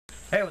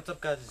Hey, what's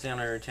up guys, it's Xana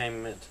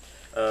Entertainment.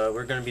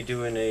 We're going to be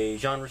doing a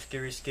genre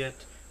scary skit,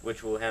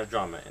 which will have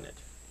drama in it.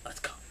 Let's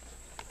go.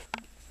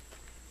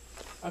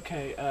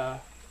 Okay,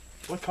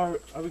 what car,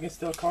 are we gonna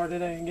steal a car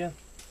today again?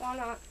 Why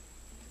not?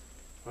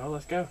 Well,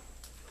 let's go.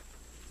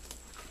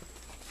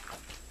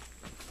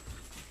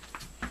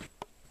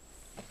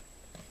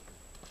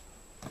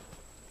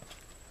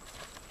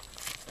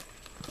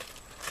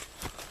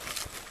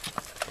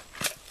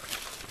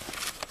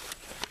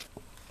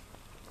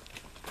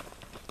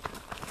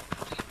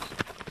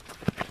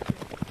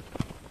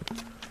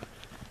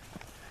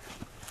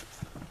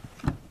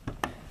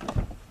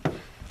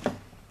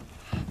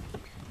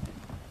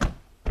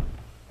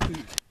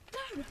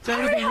 It's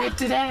already been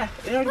ripped it out.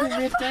 It already been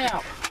ripped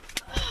out.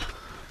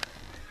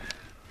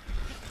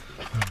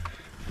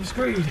 I'm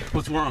screwed.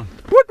 What's wrong?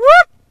 What?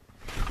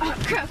 Oh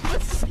crap,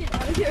 let's get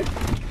out of here.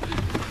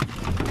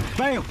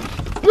 Bam!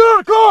 Get out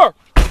of the car!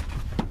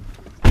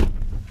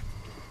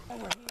 Oh, we're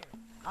here.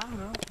 I don't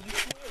know. You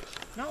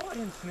snitched. No, I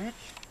didn't snitch.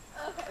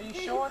 Are you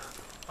sure?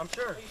 I'm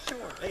sure. Are you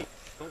sure? Hey,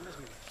 don't miss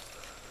me.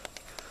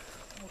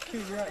 I'll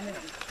kill you right now.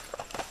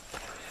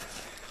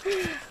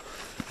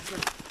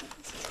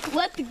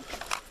 Let the...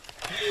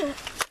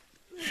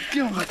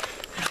 Get on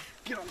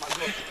my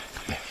boat.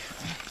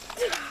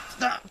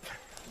 Stop.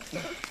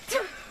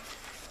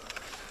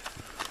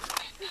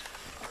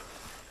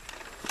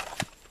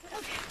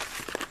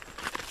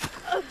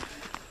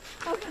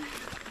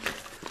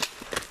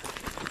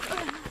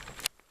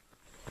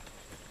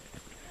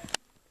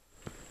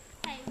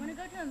 Hey, wanna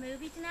go to a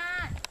movie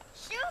tonight?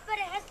 Sure, but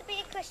it has to be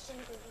a Christian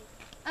movie.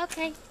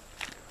 Okay.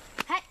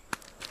 Hey.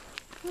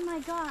 Oh my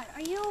God,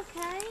 are you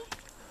okay?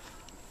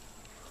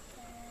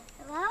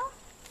 Hello?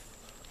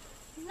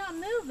 He's not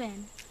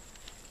moving.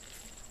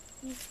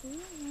 He's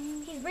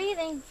breathing. He's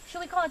breathing.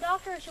 Should we call a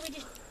doctor or should we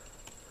just...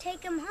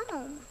 Take him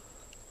home.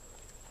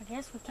 I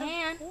guess we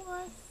can. Of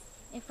course.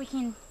 If we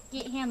can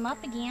get him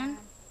up again.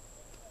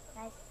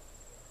 Guys.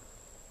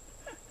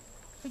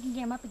 If we can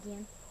get him up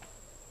again.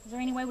 Is there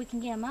any way we can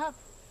get him up?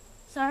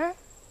 Sir?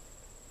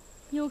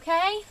 You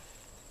okay?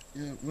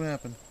 Yeah, what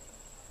happened?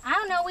 I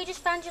don't know, we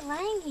just found you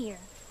laying here.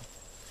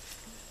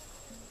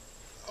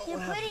 You're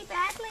pretty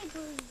badly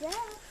bruised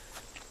up.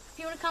 If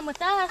you want to come with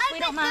us, we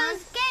don't mind.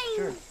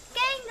 Those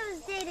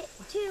gangers did it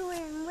too,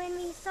 and when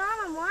we saw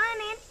them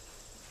whining.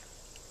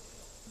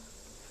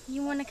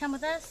 You want to come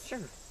with us? Sure.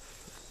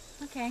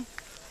 Okay.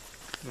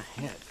 My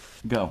head.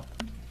 Go.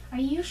 Are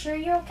you sure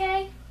you're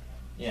okay?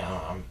 Yeah,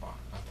 I'm fine.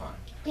 I'm fine.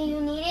 Do you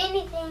need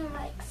anything,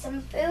 like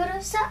some food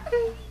or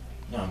something?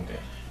 No, I'm good.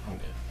 I'm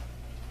good.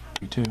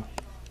 You too.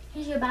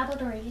 Here's your Bible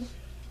to read.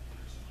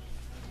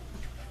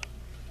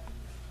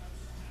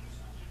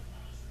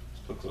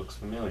 This book looks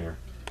familiar.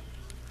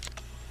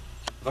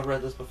 Have I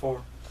read this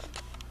before?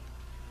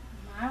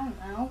 I don't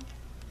know.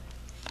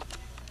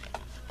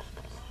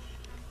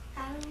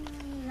 I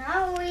don't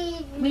know.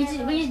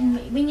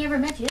 We never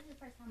met you. This is the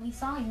first time we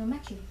saw you and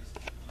met you.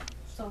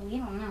 So we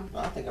don't know.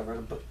 I think I've read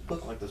a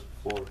book like this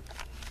before.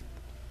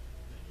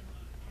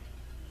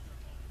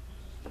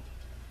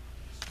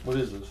 What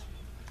is this?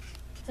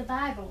 It's a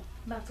Bible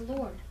about the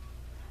Lord.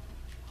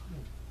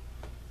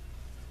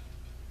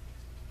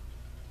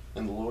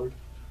 And the Lord?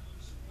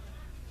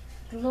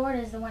 The Lord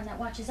is the one that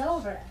watches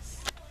over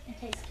us and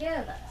takes care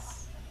of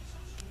us.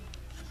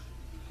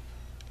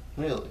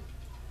 Really?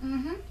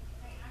 Mm-hmm.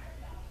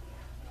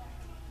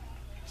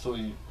 So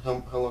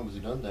how long has he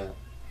done that?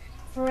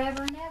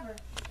 Forever and ever.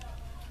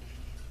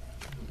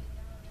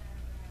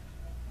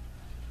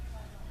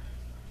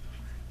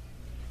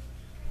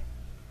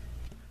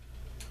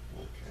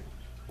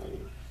 Okay.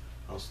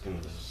 I'll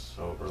skim this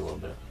over a little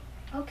bit.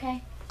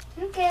 Okay.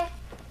 Okay.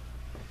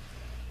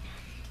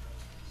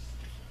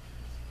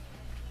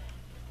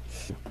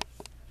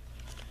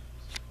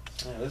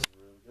 Yeah, this is a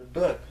really good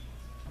book.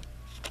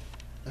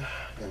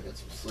 Gotta get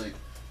some sleep.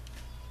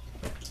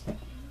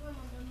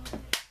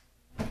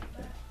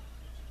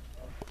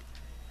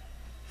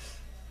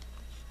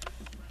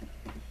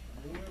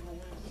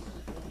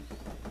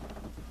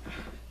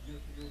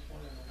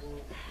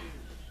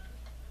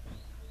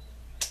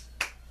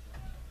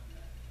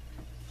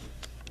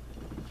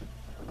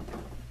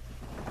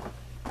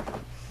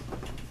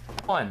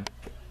 One.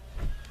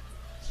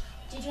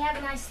 Did you have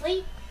a nice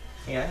sleep?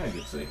 Yeah, I had a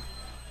good sleep.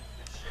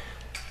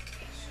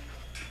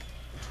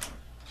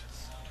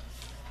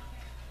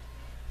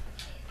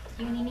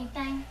 You need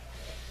anything?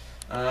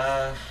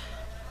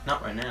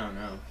 Not right now,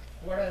 no.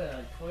 What are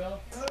they, 12?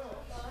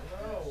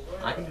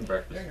 I can do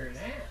breakfast.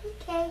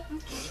 Okay.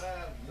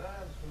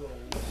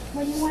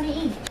 What do you want to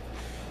eat?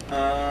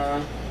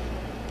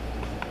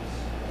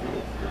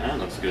 That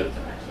looks good.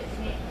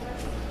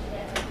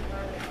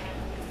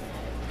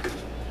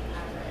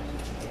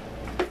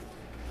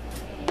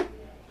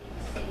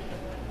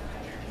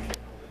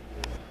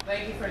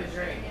 Thank you for the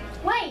drink.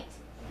 Wait!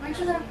 Aren't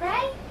you gonna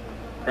pray?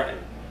 Right.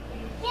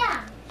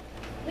 Yeah.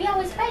 We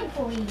always pray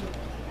before we eat.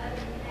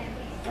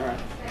 Alright.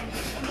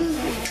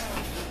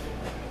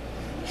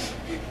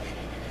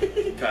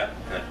 Cut.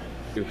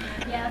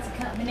 Yeah, that's a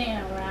cut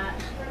banana, right?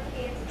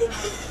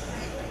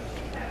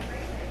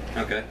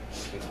 Okay.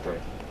 Let's pray.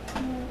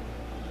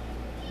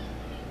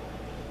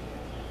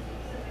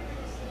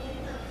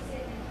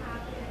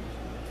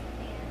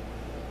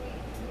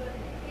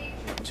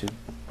 Two.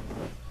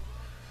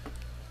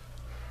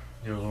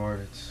 Dear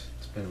Lord, it's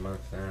been a month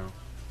now.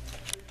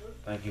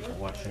 Thank you for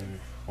watching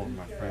Hold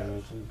My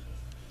Friends, and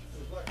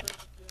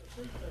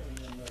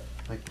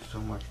thank you so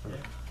much for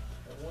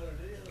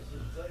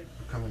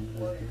coming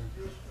to live here.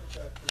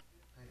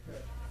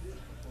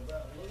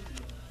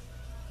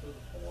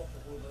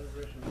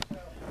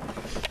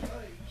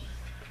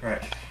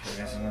 Right, I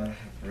guess I'm gonna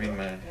read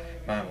my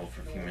Bible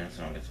for a few minutes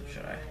and I'll get some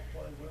shut-eye.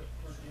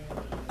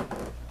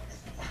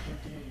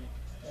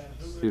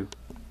 Two.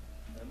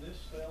 And this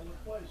cell to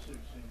play 6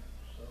 innings,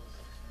 so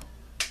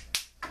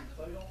if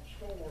they don't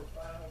score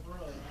 5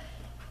 runs,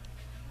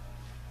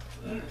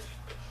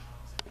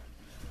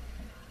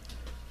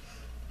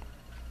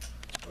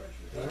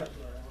 pressure guys there in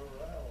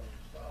Rhode Island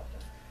stop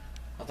them.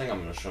 I think I'm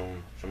gonna show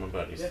my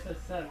buddies. This is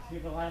sucks.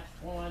 You're the last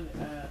one.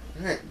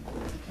 Hey. You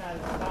try to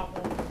stop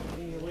them,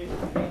 and you lose the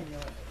game.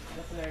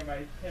 That's what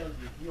everybody tells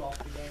you. You off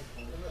the game for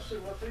And it. let's see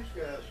what these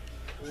guys,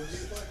 what do you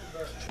think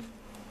about it?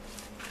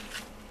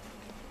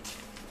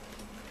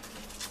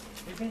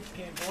 You've been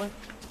scared, boy.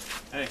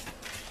 Hey,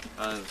 I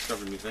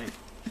discovered a new thing.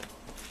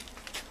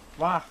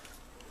 Why?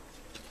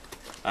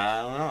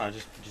 I don't know, I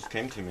just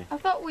came to me. I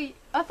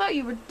thought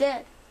you were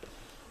dead.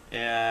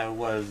 Yeah, I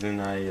was, and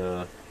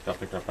I got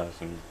picked up by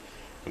some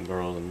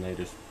girls, and they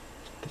just,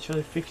 They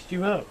really fixed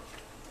you up.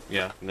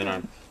 yeah. And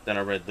then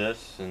I read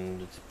this,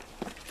 and it's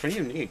pretty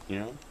unique, you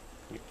know.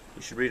 You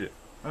should read it.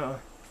 Uh-uh.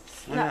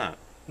 Why No. not?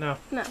 No.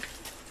 No.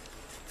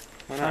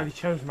 Why I not? already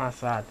chose my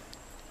side.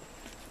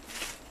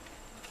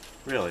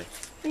 Really?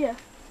 Yeah.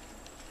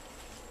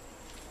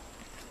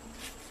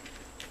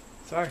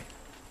 Sorry.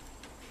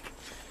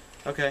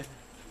 Okay.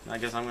 I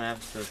guess I'm gonna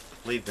have to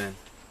leave then.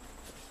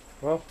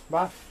 Well,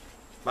 bye.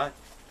 Bye.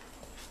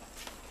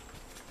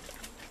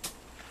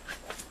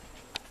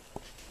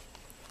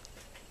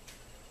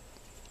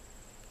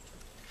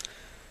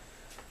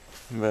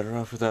 I'm better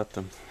off without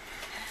them.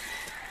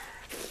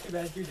 Too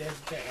bad your dad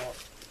can't walk.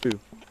 Two.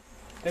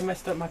 They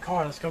messed up my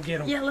car. Let's go get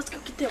them. Yeah, let's go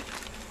get them.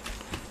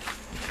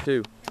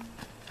 Two.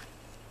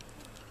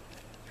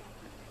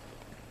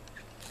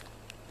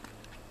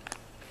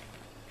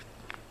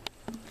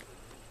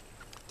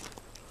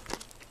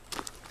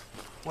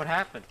 What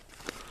happened?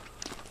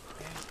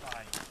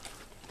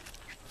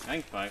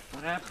 Gang fight?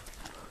 What happened?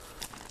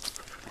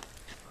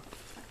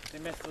 They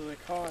messed with the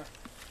car.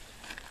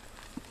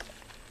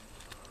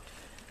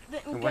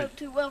 Didn't Wait. go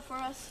too well for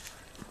us.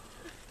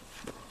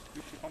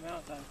 You should come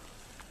out though.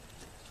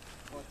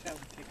 Watch out,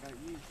 we take out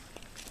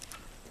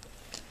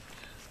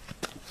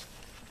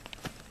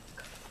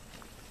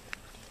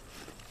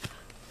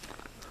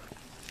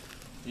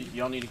you.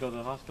 Y'all need to go to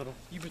the hospital?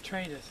 You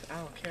betrayed us. I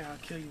don't care. I'll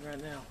kill you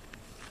right now.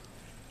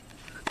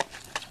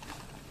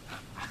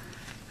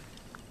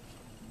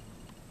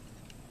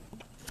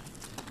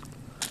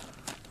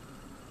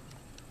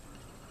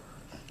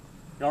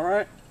 You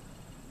alright?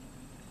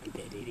 You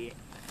dead idiot.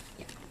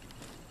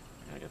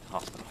 Gotta get to the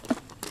hospital.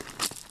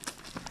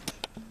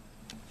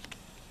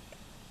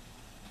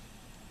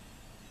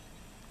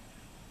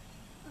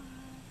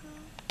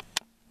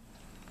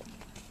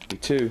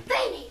 Two.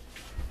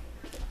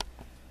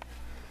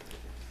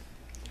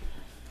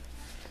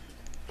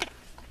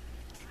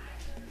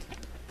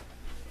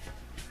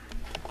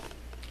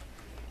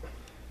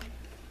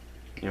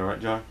 You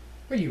alright, John?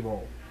 What do you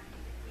want?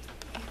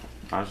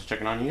 I was just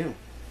checking on you.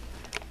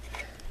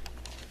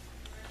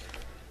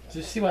 Did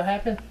you see what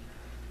happened?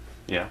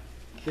 Yeah.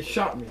 They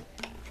shot me.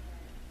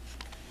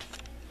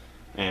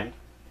 And?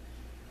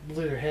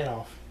 Blew their head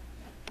off.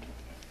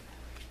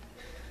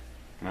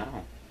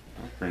 Wow.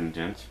 That's pretty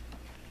intense.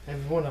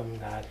 Every one of them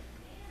died.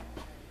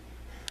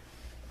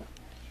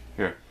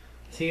 Here.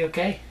 Is he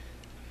okay?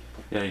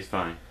 Yeah, he's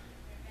fine.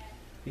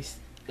 Is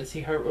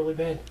he hurt really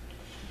bad?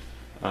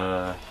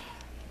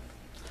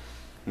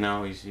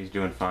 No, he's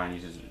doing fine.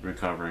 He's just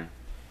recovering.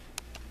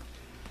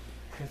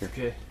 That's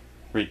good.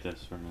 Read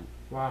this for a minute.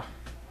 Wow.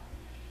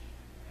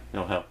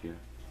 It'll help you.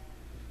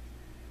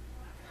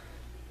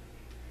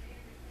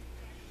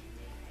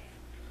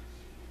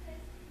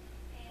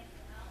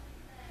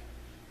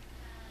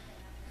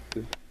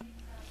 This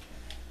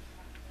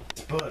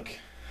book.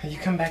 You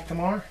come back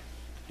tomorrow?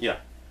 Yeah.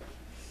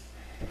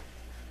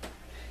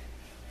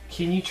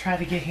 Can you try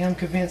to get him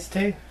convinced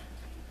too?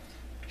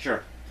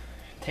 Sure.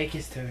 Take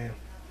his to him.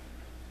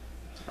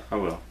 I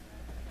will.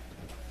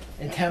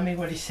 And tell me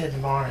what he said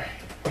tomorrow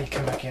when you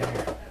come back in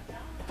here.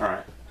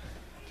 Alright.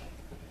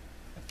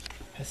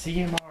 I'll see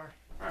you tomorrow.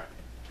 Alright.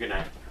 Good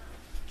night.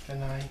 Good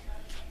night.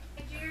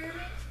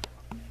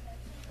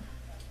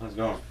 How's it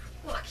going?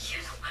 Lucky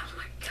I don't have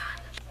my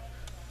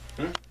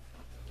gun. Hmm?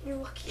 You're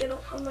lucky I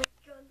don't have my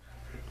gun.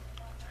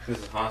 This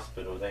is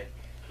hospital.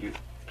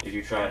 If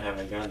you tried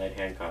having a gun, they'd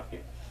handcuff you.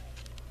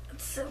 I'd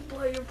still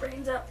blow your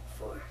brains out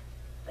before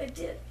I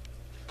did.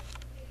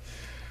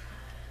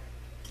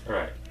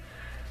 Alright.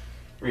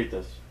 Read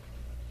this.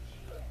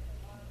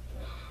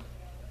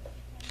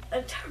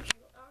 I told you,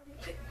 I already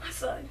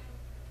so.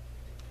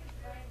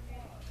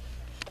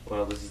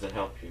 Well, this is to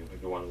help you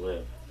if you want to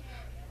live.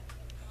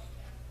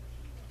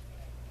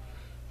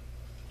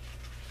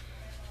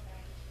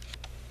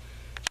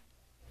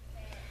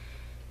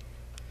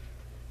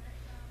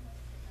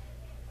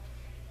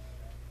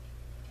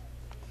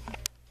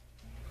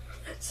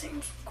 That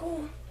seems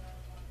cool.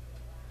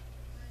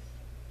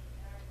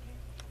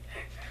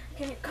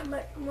 Can you come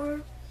back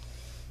tomorrow?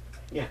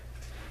 Yeah.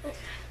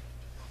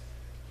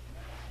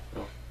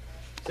 Oh.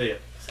 See ya.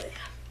 See ya.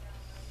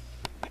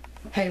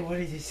 Hey, what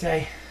did you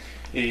say?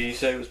 You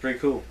said it was pretty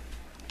cool.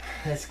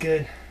 That's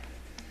good.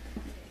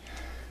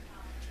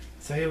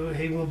 So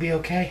he will be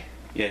okay?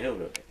 Yeah, he'll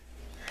be okay.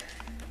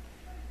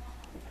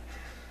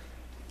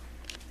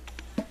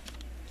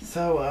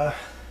 So,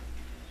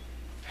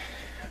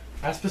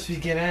 I'm supposed to be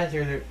getting out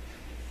of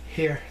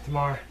here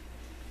tomorrow.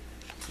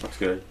 That's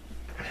good.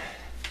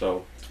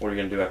 So, what are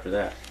you gonna do after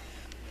that?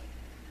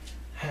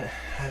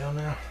 I don't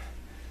know.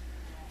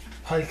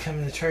 Probably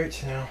coming to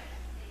church now.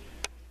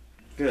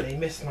 Good. They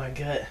missed my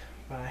gut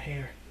by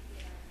here.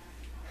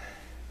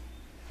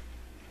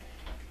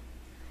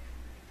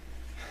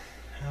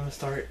 I'm gonna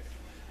start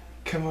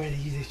coming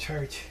with you to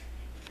church.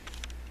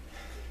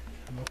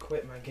 I'm gonna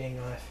quit my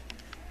gang life.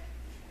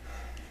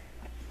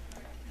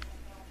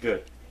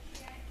 Good.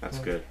 That's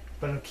Mm. good.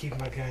 But I'll keep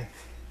my gun.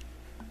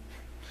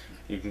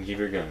 You can keep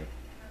your gun.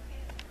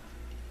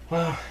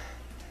 Well,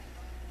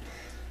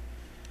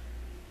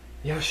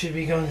 y'all should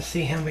be going to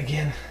see him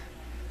again.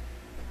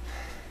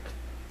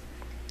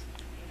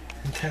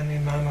 And tell me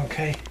I'm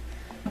okay.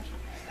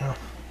 No.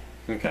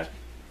 Okay.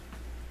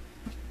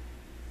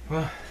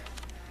 Well,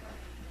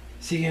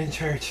 see you in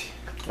church.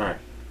 Alright.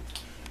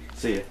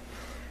 See ya.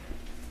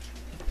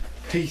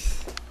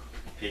 Peace.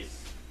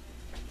 Peace.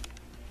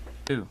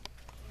 2.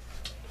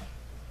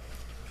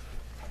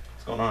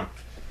 What's going on?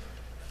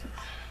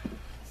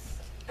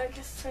 I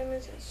guess same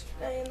as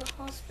yesterday in the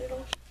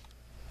hospital.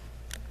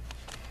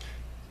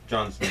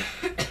 John's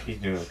he's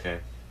doing okay.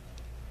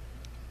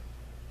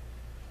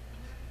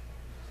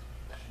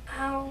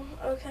 How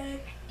okay?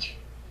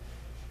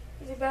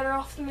 Is he better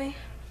off than me?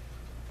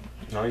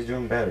 No, he's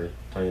doing better.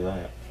 I'll tell you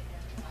that.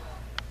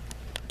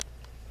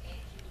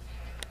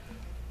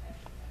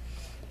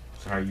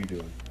 So how are you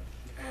doing?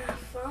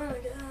 Fine, I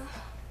guess.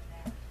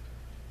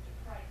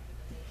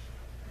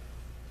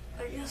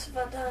 I guess if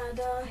I die, I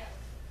die.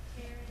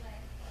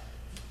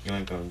 You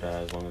ain't gonna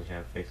die as long as you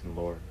have faith in the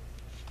Lord.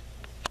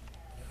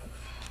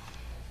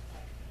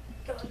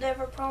 God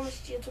never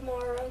promised you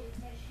tomorrow.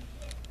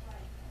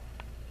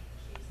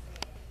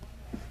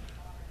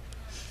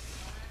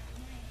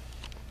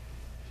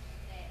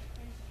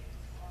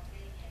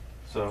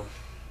 So,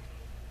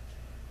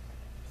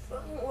 So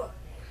what?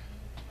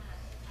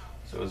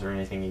 is there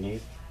anything you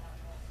need?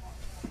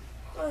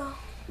 Well,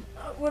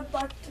 I would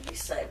like to be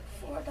saved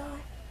before I die.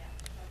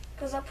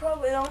 Because I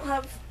probably don't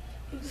have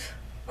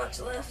much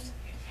left.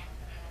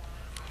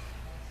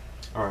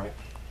 Alright.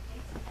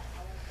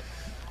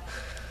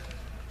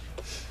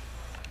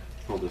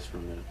 Hold this for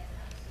a minute.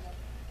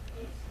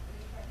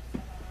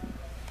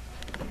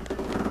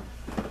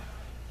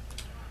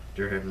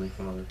 Dear Heavenly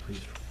Father,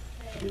 please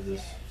forgive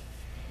this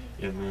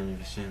young man of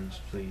his sins,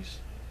 please.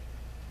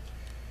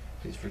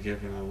 Please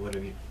forgive him of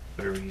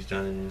whatever he's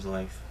done in his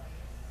life.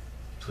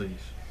 Please.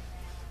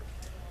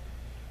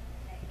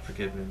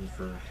 Forgive him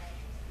for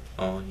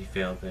all he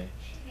failed at.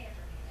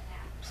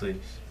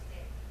 Please.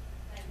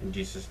 In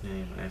Jesus'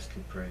 name, I ask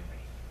and pray.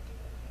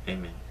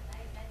 Amen.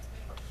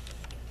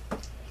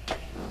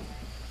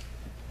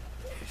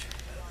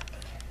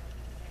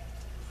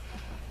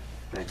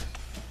 Thanks.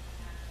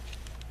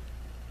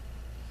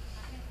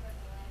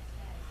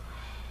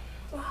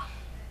 Wow.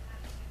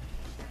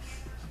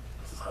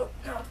 So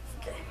God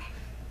forgave me.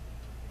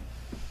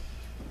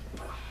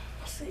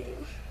 I'll see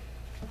you.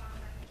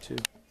 2.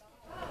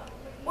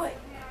 Wait.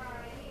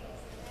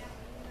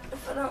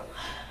 If I don't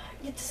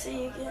get to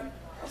see you again,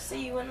 I'll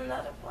see you in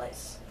another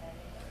place.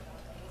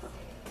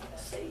 I'll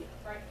see you.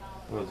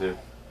 Will do.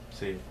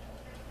 See you.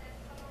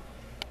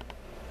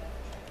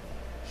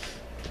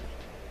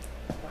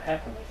 What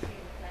happened?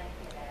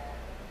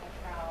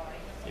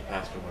 He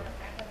passed away.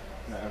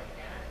 No.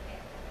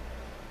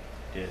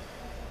 Did.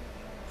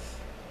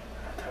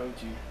 I told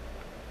you.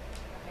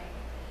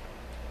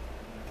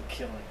 The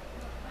killing.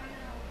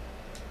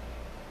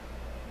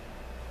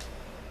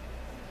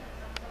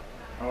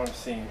 I want to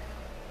see him.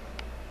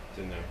 It's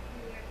in there.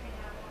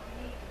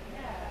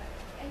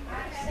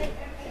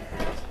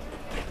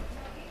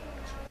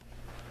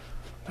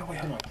 No, wait,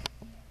 hold on.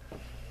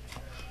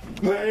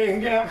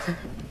 Bring out!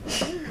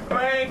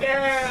 Bring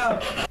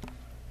out!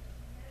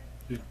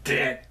 You're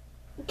dead.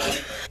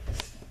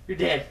 You're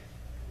dead.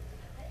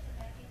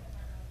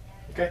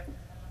 Okay?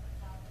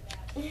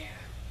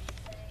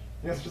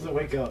 You're supposed to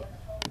wake up.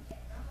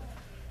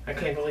 I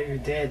can't believe you're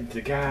dead.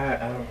 The guy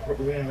I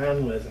ran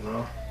around with and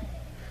all.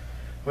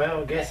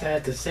 Well, I guess I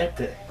had to accept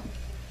it.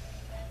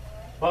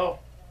 Well,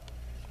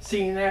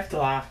 see you in the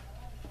afterlife.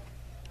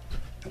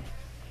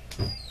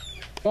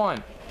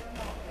 1.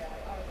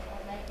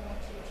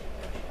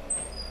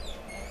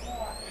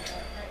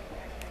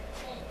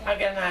 I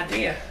got an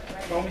idea.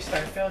 Why don't we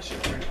start a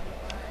fellowship group?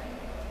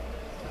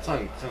 That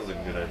sounds like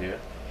a good idea.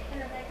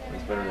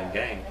 It's better than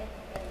gang.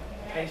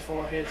 Pays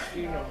for his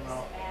funeral and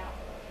all.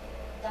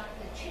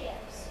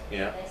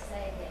 Yeah.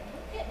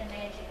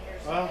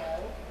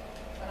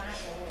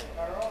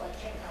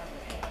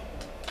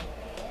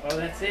 Well,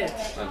 that's it.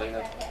 I think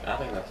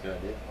that's a good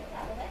idea.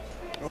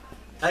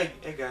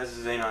 Hey guys, this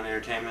is Zane on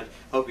Entertainment.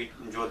 Hope you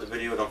enjoyed the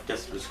video. Don't forget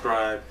to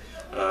subscribe.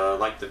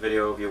 Like the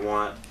video if you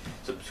want.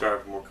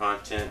 Subscribe for more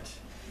content.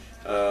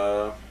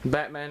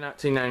 Batman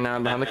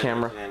 1999 behind the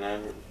camera.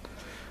 1999.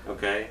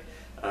 Okay.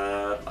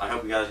 I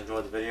hope you guys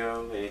enjoyed the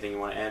video. Anything you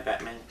want to add,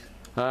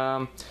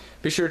 Batman?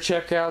 Be sure to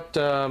check out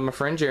my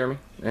friend Jeremy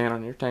and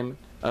on Entertainment.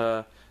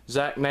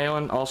 Zach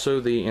Nailing, also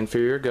the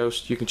Inferior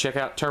Ghost. You can check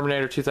out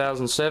Terminator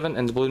 2007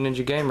 and the Blue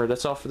Ninja Gamer.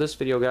 That's all for this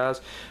video, guys.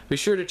 Be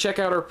sure to check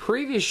out our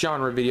previous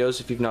genre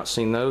videos if you've not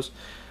seen those.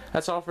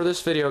 That's all for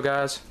this video,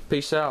 guys.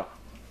 Peace out.